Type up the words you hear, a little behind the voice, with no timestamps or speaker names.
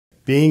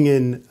Being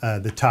in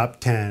the top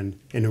 10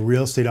 in a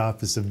real estate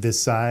office of this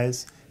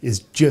size is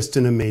just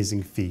an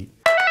amazing feat.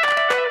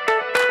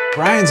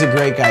 Brian's a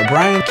great guy.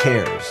 Brian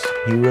cares.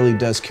 He really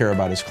does care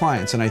about his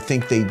clients, and I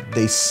think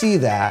they see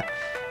that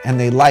and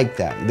they like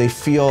that. They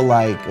feel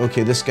like,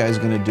 okay, this guy's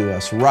going to do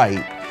us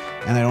right,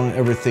 and I don't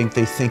ever think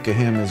they think of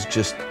him as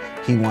just,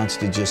 he wants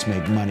to just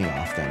make money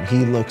off them. He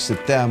looks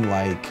at them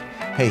like,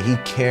 hey, he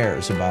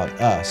cares about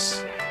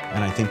us,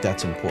 and I think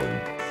that's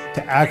important.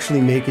 To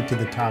actually make it to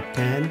the top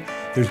 10,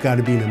 there's got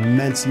to be an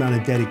immense amount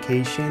of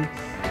dedication.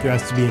 There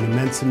has to be an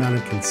immense amount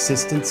of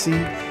consistency,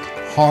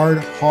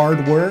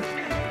 hard work,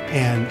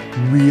 and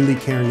really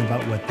caring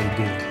about what they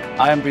do.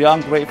 I am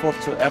beyond grateful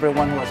to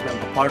everyone who has been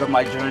a part of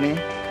my journey,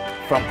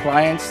 from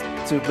clients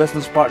to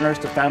business partners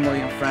to family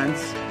and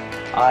friends.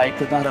 I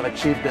could not have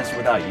achieved this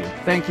without you.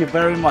 Thank you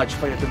very much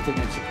for your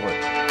continued support.